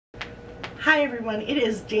Hi everyone, it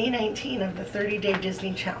is day 19 of the 30-day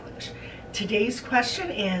Disney Challenge. Today's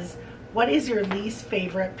question is, what is your least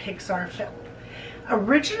favorite Pixar film?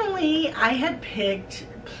 Originally, I had picked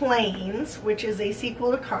Planes, which is a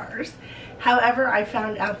sequel to Cars. However, I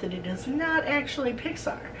found out that it is not actually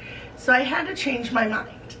Pixar. So I had to change my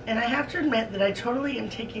mind. And I have to admit that I totally am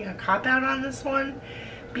taking a cop-out on this one,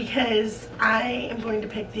 because I am going to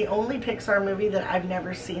pick the only Pixar movie that I've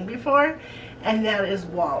never seen before, and that is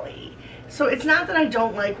WALL-E. So it's not that I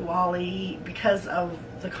don't like WALL-E because of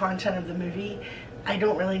the content of the movie. I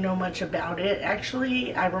don't really know much about it.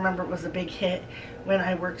 Actually, I remember it was a big hit when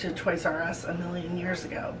I worked at Toys R Us a million years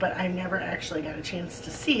ago, but I never actually got a chance to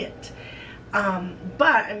see it.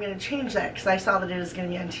 But I'm going to change that because I saw that it is going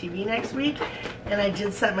to be on TV next week, and I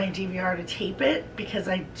did set my DVR to tape it because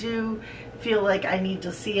I do feel like I need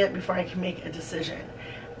to see it before I can make a decision.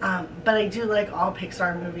 But I do like all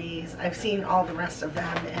Pixar movies. I've seen all the rest of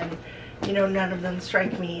them, and you know, none of them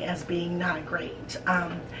strike me as being not great.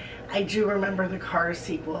 I do remember the Cars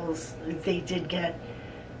sequels. They did get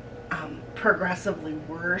progressively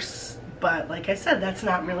worse, but like I said, that's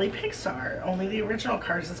not really Pixar. Only the original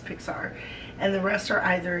Cars is Pixar, and the rest are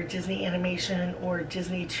either Disney Animation or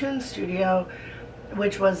Disney Toon Studio,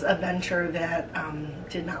 which was a venture that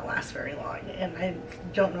did not last very long, and I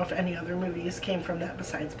don't know if any other movies came from that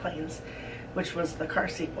besides Planes, which was the car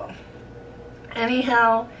sequel.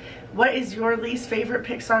 Anyhow, what is your least favorite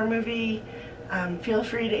Pixar movie? Feel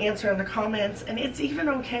free to answer in the comments, and it's even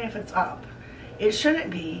okay if it's up. It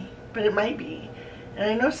shouldn't be, but it might be. And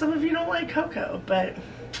I know some of you don't like Coco, but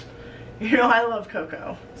you know I love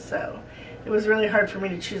Coco, so it was really hard for me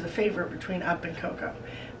to choose a favorite between Up and Coco.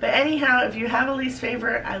 But anyhow, if you have a least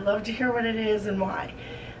favorite, I'd love to hear what it is and why.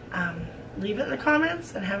 Leave it in the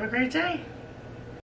comments, and have a great day.